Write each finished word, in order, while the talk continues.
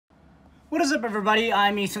What is up, everybody?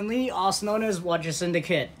 I'm Ethan Lee, also known as Watcher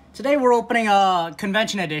Syndicate. Today we're opening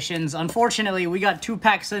convention editions. Unfortunately, we got 2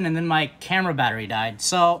 packs in and then my camera battery died.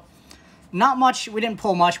 So, not much. We didn't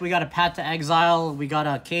pull much. We got a Path to Exile, we got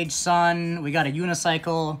a Cage Sun, we got a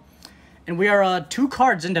Unicycle, and we are 2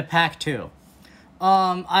 cards into pack 2.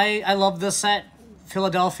 I love this set.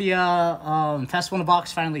 Philadelphia Festival in a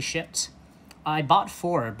Box finally shipped. I bought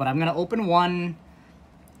 4, but I'm going to open 1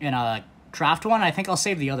 and draft 1. I think I'll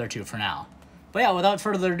save the other 2 for now. But yeah, without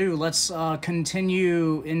further ado, let's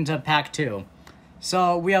continue into pack 2.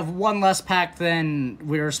 So we have 1 less pack than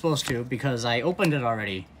we were supposed to because I opened it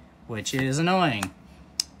already, which is annoying.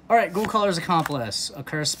 Alright, Ghoul Caller's Accomplice, a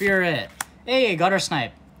Cursed Spirit. Hey, Gutter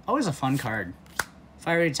Snipe. Always a fun card.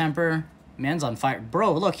 Fiery Temper. Man's on fire.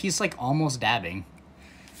 Bro, look, he's like almost dabbing.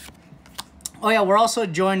 Oh yeah, we're also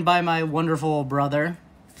joined by my wonderful brother.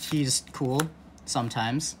 He's cool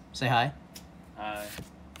sometimes. Say hi. Hi.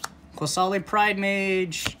 Quasali Pride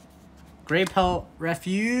Mage, Grey Pelt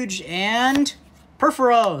Refuge, and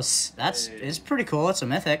Perforos. That's it's pretty cool. It's a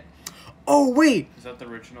mythic. Oh wait. Is that the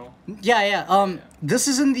original? Yeah. This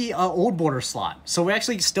is in the old border slot, so we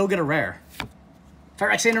actually still get a rare.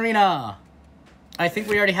 Phyrexian Arena. I think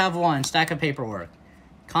we already have 1. Stack of paperwork.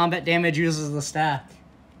 Combat damage uses the stack.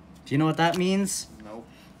 Do you know what that means? Nope.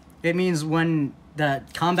 It means when the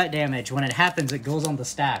combat damage, when it happens, it goes on the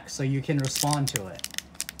stack, so you can respond to it.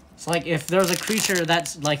 It's like if there's a creature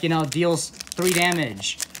that's, like, you know, deals 3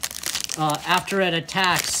 damage, after it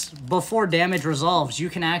attacks, before damage resolves, you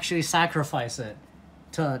can actually sacrifice it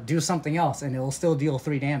to do something else, and it will still deal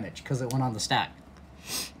 3 damage, because it went on the stack.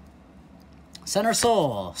 Center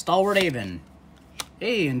Soul, Stalwart Haven.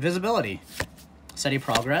 Hey, Invisibility. Steady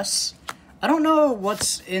Progress. I don't know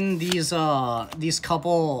what's in these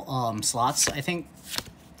couple slots. I think,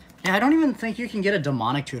 yeah, I don't even think you can get a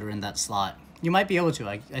Demonic Tutor in that slot. You might be able to.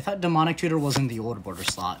 I thought Demonic Tutor was in the old border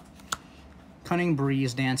slot. Cunning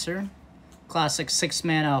Breeze Dancer. Classic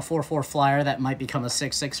 6-mana 4/4 flyer that might become a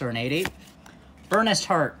 6/6 or an 8/8. Earnest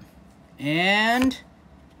Heart. And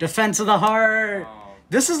Defense of the Heart. Oh.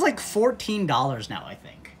 This is like $14 now, I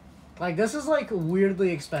think. Like, this is like weirdly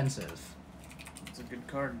expensive. It's a good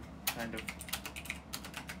card, kind of.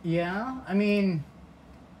 Yeah, I mean,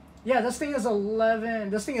 yeah, this thing is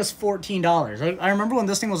this thing is $14. I remember when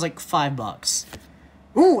this thing was like $5.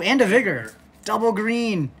 Ooh, and a Vigor. Double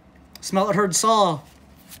green. Smell It, Heard, Saw.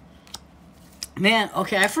 Man,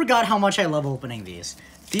 okay, I forgot how much I love opening these.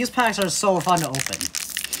 These packs are so fun to open.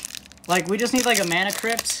 Like, we just need like a Mana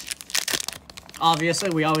Crypt. Obviously,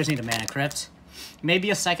 we always need a Mana Crypt. Maybe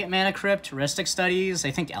a second Mana Crypt. Ristic Studies.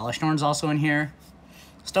 I think Elishnorn's also in here.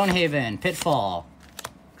 Stonehaven. Pitfall.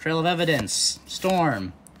 Trail of Evidence.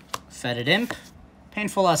 Storm. Fetid Imp.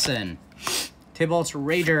 Painful Lesson. Tybalt's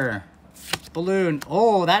Rager. Balloon.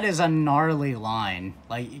 Oh, that is a gnarly line.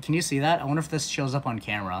 Like, can you see that? I wonder if this shows up on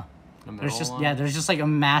camera. The middle There's just line? yeah, there's just like a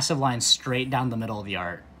massive line straight down the middle of the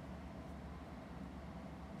art.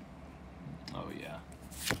 Oh, yeah.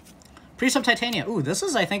 Precept Titania. Ooh, this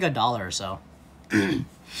is I think $1 or so. I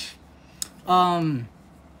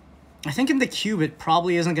think in the cube it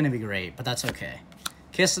probably isn't going to be great, but that's okay.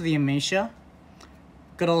 Kiss of the Amicia.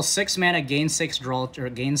 Good old 6 mana, gain 6, draw, or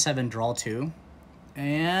gain 7, draw 2.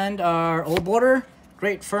 And our old border,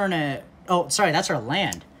 Great Furnace. Oh, sorry, that's our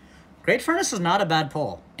land. Great Furnace is not a bad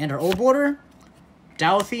pull. And our old border,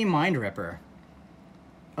 Douthie Mind Ripper.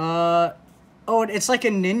 Oh, it's like a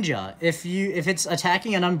ninja. If it's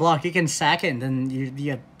attacking and unblocked, you can sack it, and then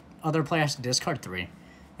the other player has to discard 3.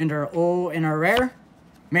 And our rare,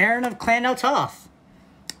 Marin of Clan Tough.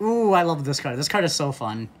 Ooh, I love this card. This card is so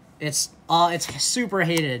fun. It's super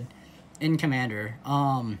hated in Commander.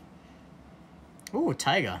 Ooh,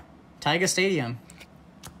 Taiga Stadium.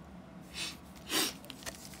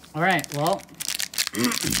 All right, well,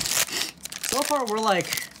 so far we're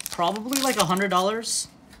like probably like $100.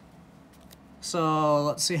 So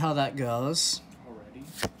let's see how that goes. Already?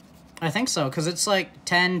 I think so, because it's like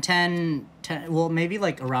 10, well, maybe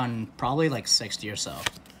like around probably like 60 or so.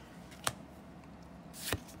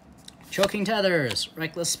 Choking Tethers,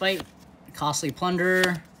 Reckless Spite, Costly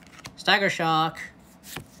Plunder, Stagger Shock,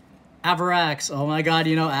 Avarax. Oh my god,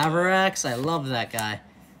 you know Avarax? I love that guy.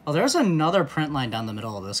 Oh, there's another print line down the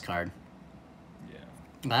middle of this card. Yeah.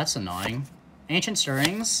 That's annoying. Ancient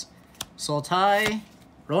Stirrings, Sultai,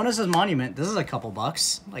 Ronus' Monument. This is a couple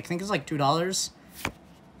bucks. I think it's like $2.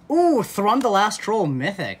 Ooh, Thrum the Last Troll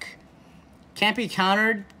Mythic. Can't be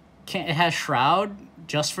countered. It has Shroud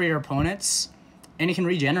just for your opponents. And you can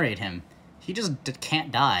regenerate him. He just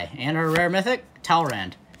can't die. And our rare mythic,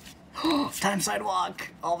 Talrand. Time Sidewalk.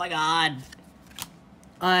 Oh my god.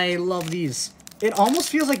 I love these. It almost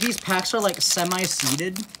feels like these packs are, like,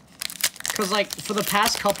 semi-seeded. Because, like, for the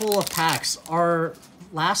past couple of packs, our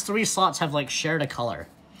last 3 slots have, like, shared a color.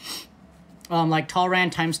 Like,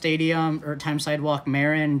 Talran, Time Stadium, or Time Sidewalk,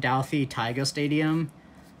 Marin, Douthie, Taiga Stadium.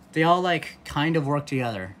 They all, like, kind of work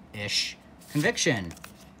together-ish. Conviction.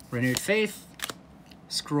 Renewed Faith.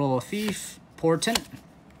 Scroll of Thief. Portent.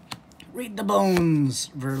 Read the Bones.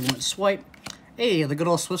 Verdant Swipe. Hey, the good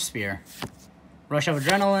old Swift Spear. Rush of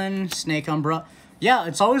Adrenaline. Snake Umbra. Yeah,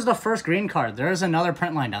 it's always the first green card. There is another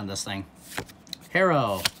print line down this thing.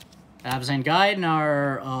 Harrow. Absent Guide and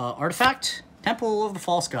our artifact. Temple of the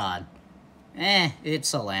False God.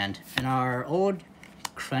 It's a land. And our old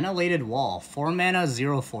Crenellated Wall. 4 mana,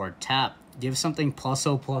 0/4. Tap. Give something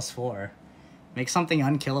 +0/+4. Make something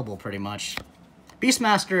unkillable, pretty much.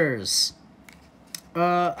 Beastmasters.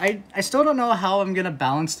 I still don't know how I'm gonna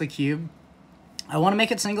balance the cube. I want to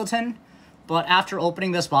make it singleton, but after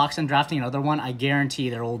opening this box and drafting another one, I guarantee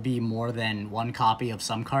there will be more than 1 copy of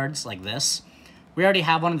some cards like this. We already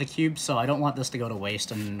have one of the cubes, so I don't want this to go to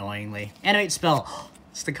waste annoyingly. Animate Spell.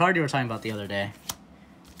 It's the card you were talking about the other day.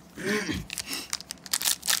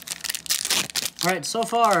 Alright, so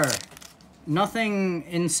far, nothing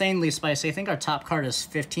insanely spicy. I think our top card is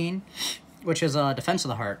 15, which is Defense of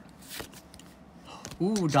the Heart.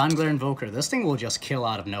 Ooh, Dawnglare Invoker. This thing will just kill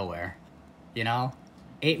out of nowhere. You know?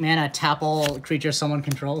 8 mana, tap all creatures someone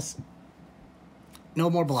controls. No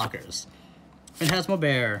more blockers. Phantasmal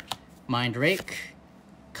Bear. Mind Rake.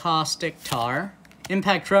 Caustic Tar.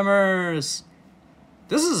 Impact Tremors.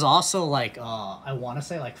 This is also like, I want to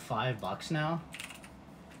say like $5 now.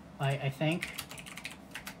 I think.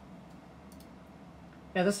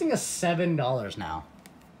 Yeah, this thing is $7 now,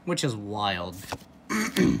 which is wild.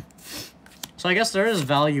 So I guess there is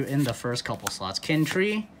value in the first couple slots.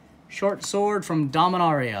 Kintree, Short Sword from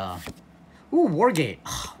Dominaria. Ooh, Wargate.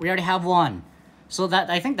 We already have one. So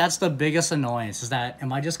that, I think that's the biggest annoyance, is that,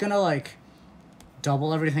 am I just gonna like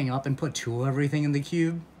double everything up and put 2 of everything in the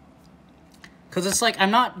cube? Because it's like,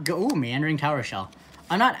 I'm not, ooh, Meandering Tower Shell.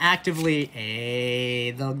 I'm not actively,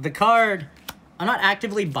 the card, I'm not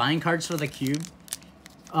actively buying cards for the cube.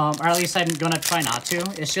 Or at least I'm gonna try not to.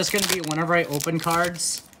 It's just gonna be whenever I open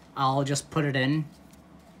cards, I'll just put it in.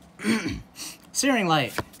 Searing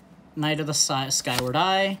Light. Knight of the Skyward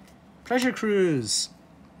Eye. Treasure Cruise.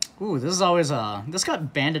 Ooh, this is always this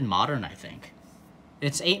got banned in Modern, I think.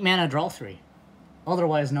 It's 8 mana, draw 3.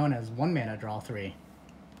 Otherwise known as 1 mana, draw 3.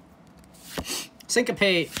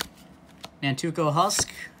 Syncopate. Nantuko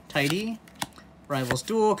Husk. Tidy. Rivals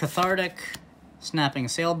Duel. Cathartic. Snapping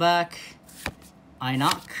Sailback.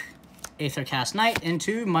 Einok. Aethercast Knight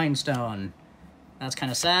into Mindstone. That's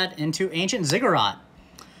kind of sad. Into Ancient Ziggurat.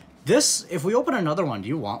 This, if we open another one, do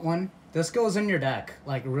you want one? This goes in your deck,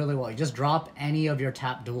 like, really well. You just drop any of your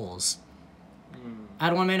tap duels.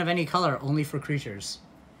 Add 1 mana of any color, only for creatures.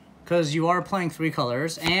 Because you are playing 3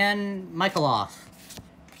 colors, and Michaeloth.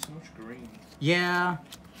 So much green. Yeah.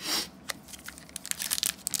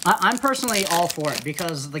 I'm personally all for it,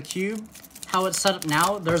 because the cube, how it's set up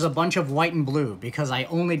now, there's a bunch of white and blue, because I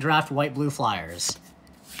only draft white-blue flyers.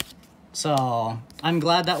 So, I'm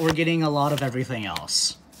glad that we're getting a lot of everything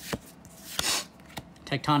else.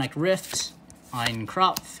 Tectonic Rift, Ein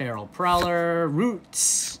Crop, Feral Prowler,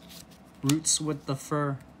 Roots. Roots with the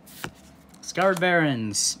fur. Scoured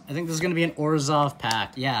Barrens. I think this is going to be an Orzhov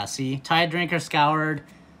pack. Yeah, see? Tide Drinker Scoured,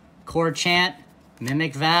 Core Chant,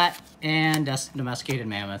 Mimic Vat, and Domesticated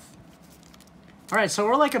Mammoth. Alright, so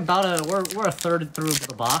we're like about we're a third through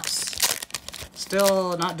the box.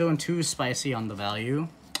 Still not doing too spicy on the value.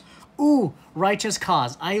 Ooh, Righteous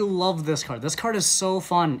Cause. I love this card. This card is so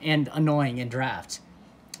fun and annoying in draft.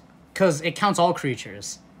 Because it counts all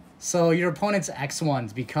creatures. So your opponent's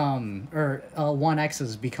X1s become, or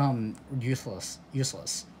 1Xs become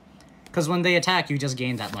useless. Because when they attack, you just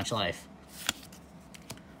gain that much life.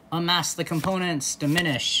 Unmask the components.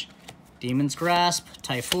 Diminish. Demon's Grasp.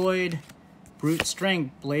 Typhoid. Brute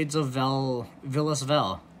Strength. Blades of Villus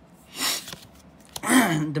Vel.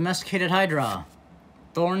 Domesticated Hydra.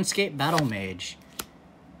 Thornscape Battle Mage.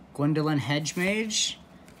 Gwendolyn Hedge Mage.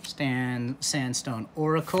 Sandstone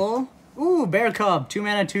Oracle. Ooh, Bear Cub. 2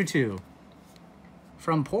 mana, 2/2.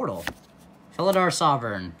 From Portal. Felidar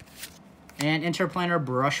Sovereign. And Interplanar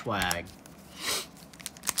Brushwag.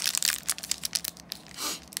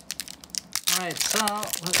 Alright, so,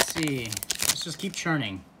 let's see. Let's just keep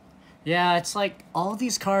churning. Yeah, it's like, all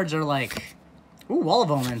these cards are like... Ooh, Wall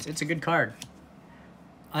of Omens. It's a good card.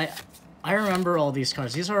 I remember all these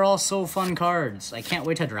cards. These are all so fun cards. I can't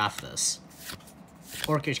wait to draft this.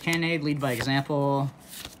 Orcish Cannonade, Lead by Example.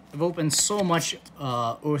 I've opened so much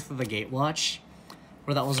Oath of the Gatewatch,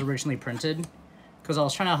 where that was originally printed. Because I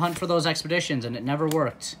was trying to hunt for those expeditions and it never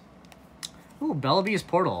worked. Ooh, Bellaby's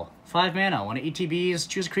Portal. 5 mana. When it ETBs,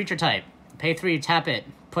 choose a creature type. Pay 3, tap it.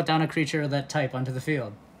 Put down a creature of that type onto the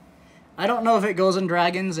field. I don't know if it goes in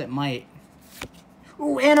dragons. It might.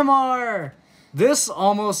 Ooh, Animar! This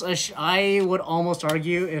almost... I would almost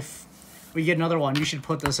argue if we get another one, you should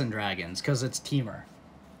put this in dragons. Because it's Teamer.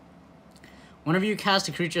 Whenever you cast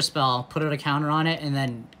a creature spell, put a counter on it, and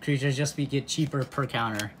then creatures just get cheaper per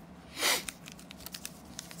counter.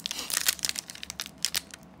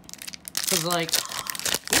 Because, like...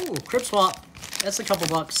 Ooh, Crypt Swap. That's a couple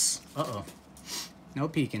bucks. Uh-oh. No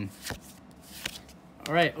peeking.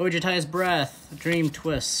 Alright, Ojutai's Breath, Dream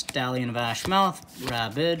Twist, Stallion of Ashmouth,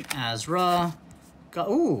 Rabid, Azra.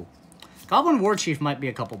 Ooh, Goblin War Chief might be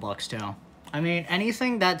a couple bucks too. I mean,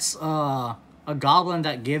 anything that's a goblin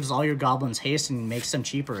that gives all your goblins haste and makes them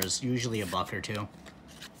cheaper is usually a buck or two.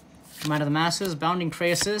 Mind of the Masses, Bounding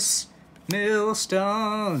Krasis,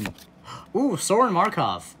 Millstone. Ooh, Soren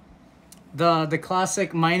Markov. The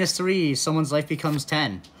classic -3, someone's life becomes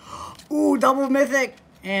 10. Ooh, double mythic!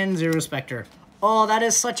 And Zero Spectre. Oh, that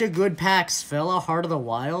is such a good pack. Svella, Heart of the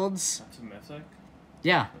Wilds. That's a mythic?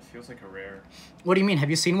 Yeah. It feels like a rare. What do you mean? Have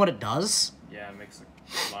you seen what it does? Yeah, it makes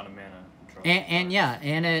a lot of mana. And yeah,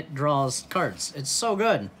 and it draws cards. It's so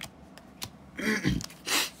good.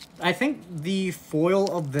 I think the foil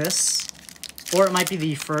of this, or it might be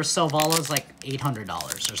the first Selvala, is like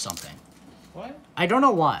 $800 or something. What? I don't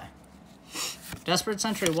know why. Desperate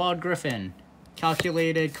Sentry, Wild Griffin,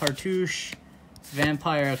 Calculated Cartouche,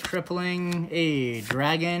 Vampire Crippling, a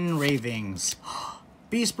Dragon Ravings,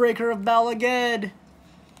 Beastbreaker of Balaged,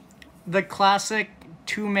 the classic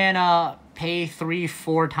 2 mana, pay 3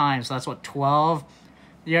 4 times, so that's what, 12?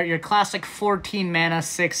 Your classic 14 mana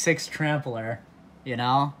 6/6 Trampler, you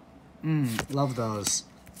know? Love those.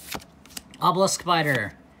 Obelisk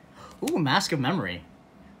Spider. Ooh, Mask of Memory.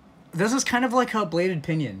 This is kind of like Bladed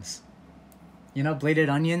Pinions. You know, Bladed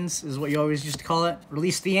Onions is what you always used to call it.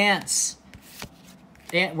 Release the ants.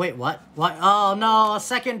 Wait, what? What? Oh, no, a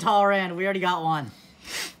second Talrand. We already got one.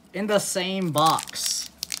 In the same box.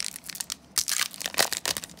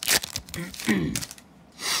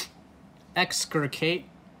 Excoriate?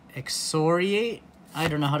 Excoriate? I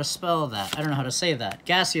don't know how to spell that. I don't know how to say that.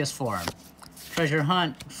 Gaseous Form. Treasure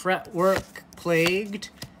Hunt. Fretwork.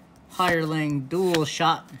 Plagued. Hireling. Dual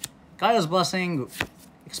Shot. Gaia's Blessing.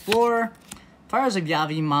 Explore. Fires of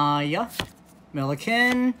Yavimaya.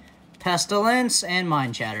 Milliken. Pestilence. And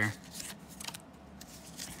Mind Chatter.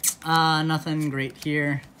 Nothing great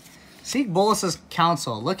here. Seek Bolas's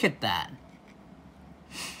Counsel. Look at that.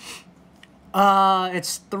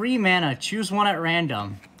 It's 3 mana. Choose one at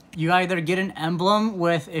random. You either get an emblem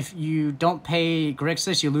with, if you don't pay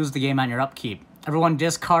Grixis, you lose the game on your upkeep. Everyone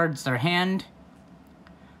discards their hand.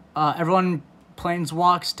 Everyone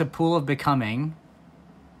planeswalks to Pool of Becoming.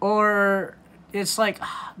 Or, it's like,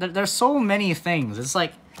 there's so many things. It's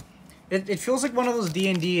like, it feels like one of those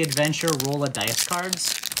D&D adventure roll of dice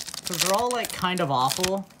cards. Because they're all, like, kind of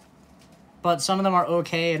awful. But some of them are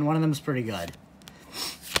okay, and one of them's pretty good.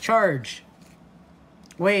 Charge.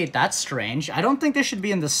 Wait, that's strange. I don't think this should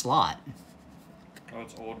be in this slot. Oh,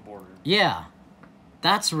 it's old border. Yeah.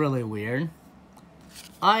 That's really weird.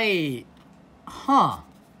 I'm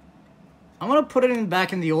gonna put it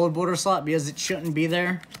back in the old border slot because it shouldn't be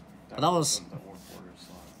there. That was the old border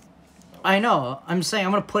slot. I know. I'm saying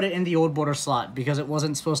I'm gonna put it in the old border slot because it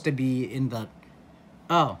wasn't supposed to be in the...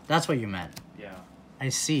 Oh, that's what you meant. Yeah. I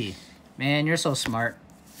see. Man, you're so smart.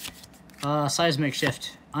 Seismic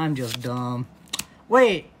Shift. I'm just dumb.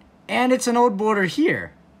 Wait, and it's an old border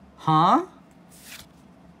here. Huh?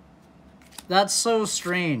 That's so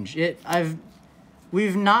strange.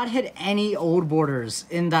 We've not hit any old borders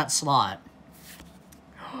in that slot.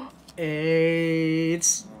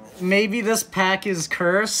 It's... Maybe this pack is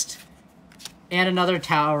cursed. And another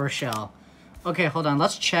Tower Shell. Okay, hold on.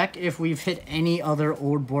 Let's check if we've hit any other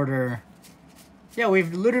old border. Yeah,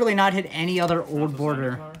 we've literally not hit any other old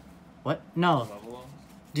border. What? No.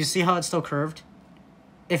 Do you see how it's still curved?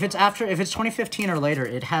 If it's 2015 or later,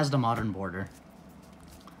 it has the modern border.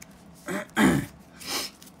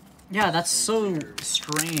 Yeah, that's so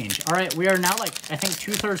strange. All right, we are now like, I think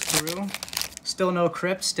 2/3 through. Still no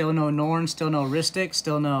Crypt, still no Norn, still no Rhystic,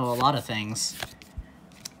 still no a lot of things.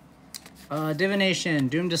 Divination,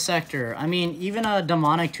 Doom Dissector. I mean, even a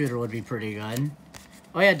Demonic Tutor would be pretty good.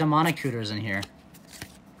 Oh yeah, Demonic Tutor's in here.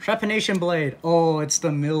 Trepanation Blade. Oh, it's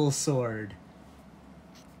the Mill Sword.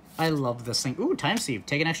 I love this thing. Ooh, Time Sieve.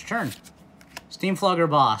 Take an extra turn. Steamflogger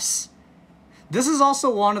Boss. This is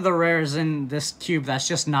also one of the rares in this cube that's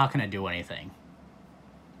just not going to do anything.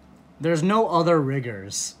 There's no other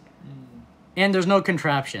riggers. And there's no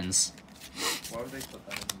contraptions. Why would they put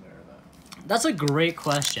that in there then? That's a great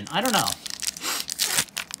question. I don't know.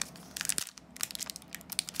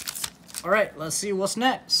 Alright, let's see what's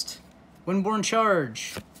next. Windborne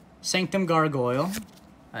Charge. Sanctum Gargoyle.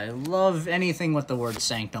 I love anything with the word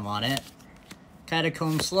Sanctum on it.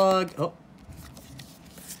 Catacomb Slug. Oh.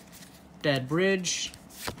 Dead Bridge.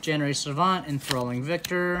 January Savant. Enthralling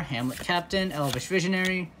Victor. Hamlet Captain. Elvish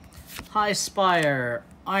Visionary. High Spire.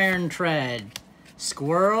 Iron Tread.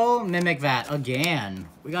 Squirrel. Mimic Vat. Again.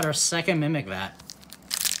 We got our second Mimic Vat.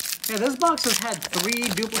 Yeah, this box has had 3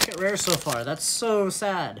 duplicate rares so far. That's so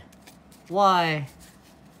sad. Why?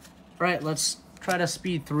 Right, let's try to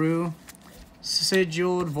speed through.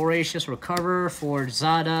 Sigiled, Voracious Recover, Forge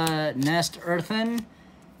Zada, Nest Earthen,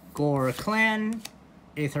 Gore Clan,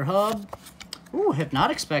 Aether Hub, ooh,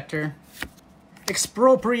 Hypnotic Spectre,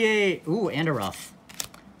 Expropriate, ooh, and a Ruff.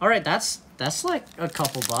 Alright, that's like a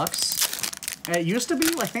couple bucks. It used to be,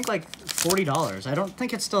 I think, like $40. I don't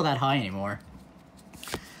think it's still that high anymore.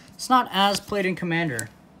 It's not as played in Commander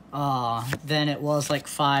than it was like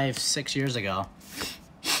 5-6 years ago.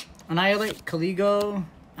 Annihilate, Caligo,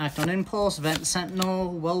 Act on Impulse, Vent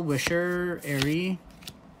Sentinel, Well-Wisher, Airy,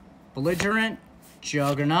 Belligerent,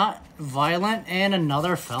 Juggernaut, Violent, and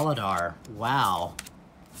another Felidar. Wow.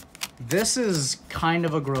 This is kind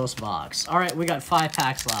of a gross box. Alright, we got 5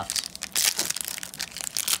 packs left.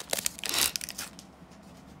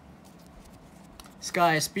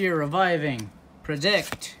 Sky Spear, Reviving,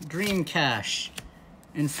 Predict, Dream Cache,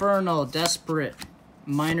 Infernal, Desperate,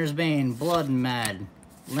 Miner's Bane, Blood Mad,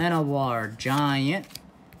 Llanowar, Giant,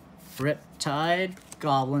 Riptide,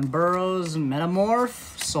 Goblin Burrows,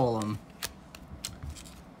 Metamorph, Solemn.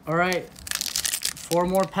 Alright, 4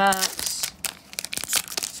 more packs.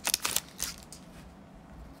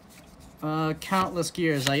 Countless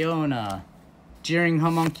Gears, Iona, Jeering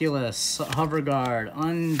Homunculus, Hoverguard,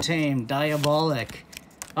 Untamed, Diabolic.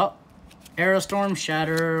 Oh, Aerostorm,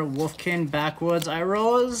 Shatter, Wolfkin, Backwoods,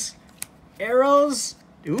 Iroas, Arrows,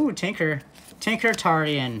 ooh, Tinker,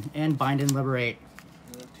 Tardian, and Bind and Liberate.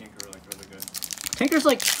 Tinker like really good. Tinker's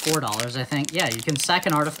like $4, I think. Yeah, you can sack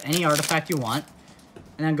any artifact you want,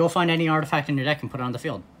 and then go find any artifact in your deck and put it on the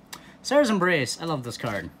field. Sarah's Embrace, I love this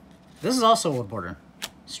card. This is also Old Border.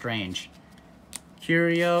 Strange.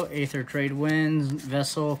 Curio, Aether Trade Winds,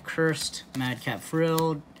 Vessel, Cursed, Madcap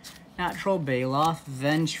Frill, Natural Baloth,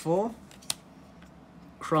 Vengeful,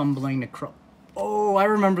 Crumbling Necro. Oh, I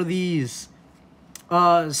remember these.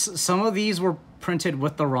 Some of these were printed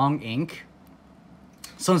with the wrong ink.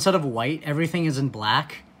 So instead of white, everything is in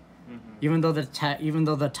black. Mm-hmm. Even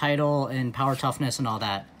though the title and power toughness and all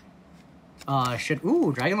that should.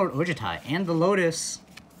 Ooh, Dragonlord Ojitai and the Lotus.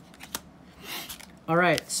 All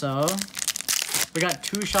right, so we got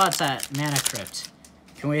 2 shots at Mana Crypt.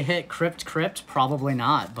 Can we hit Crypt? Probably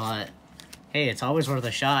not, but hey, it's always worth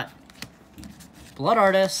a shot. Blood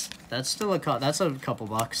Artist. That's still a couple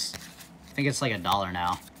bucks. I think it's like $1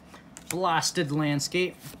 now. Blasted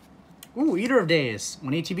Landscape. Ooh, Eater of Days.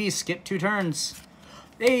 When ATB skip 2 turns.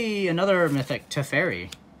 Hey, another Mythic,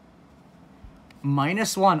 Teferi.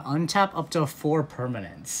 -1, untap up to 4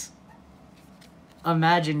 permanents.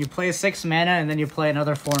 Imagine, you play 6 mana and then you play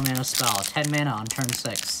another 4 mana spell. 10 mana on turn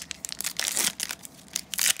 6.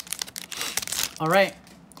 Alright,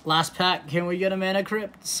 last pack. Can we get a Mana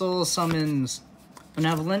Crypt? Soul Summons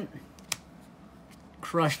Benevolent.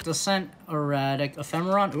 Crushed Descent, Erratic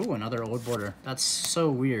Ephemeron. Ooh, another Old Border. That's so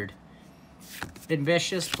weird.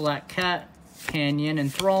 Ambitious, Black Cat, Canyon,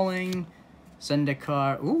 Enthralling,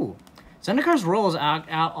 Zendikar. Ooh, Zendikar's roll is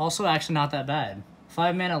also actually not that bad.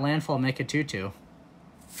 5 mana landfall, make a 2/2.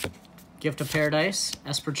 Gift of Paradise,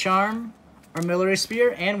 Esper Charm, Armillary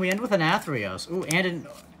Spear, and we end with an Athreos. Ooh, and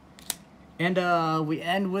we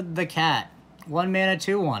end with the cat. 1 mana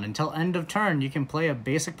 2/1. Until end of turn, you can play a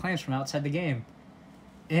basic plants from outside the game.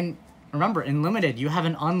 And remember, in Limited, you have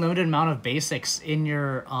an unlimited amount of basics in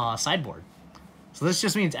your sideboard. So this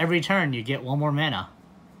just means every turn you get 1 more mana.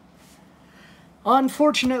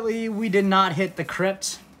 Unfortunately, we did not hit the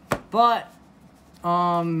Crypt, but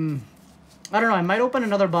I don't know. I might open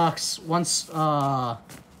another box once. What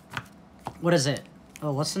is it?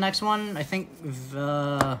 Oh, what's the next one? I think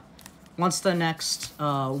once the next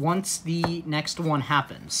one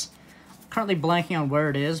happens. Currently blanking on where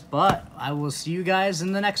it is, but I will see you guys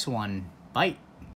in the next one. Bye.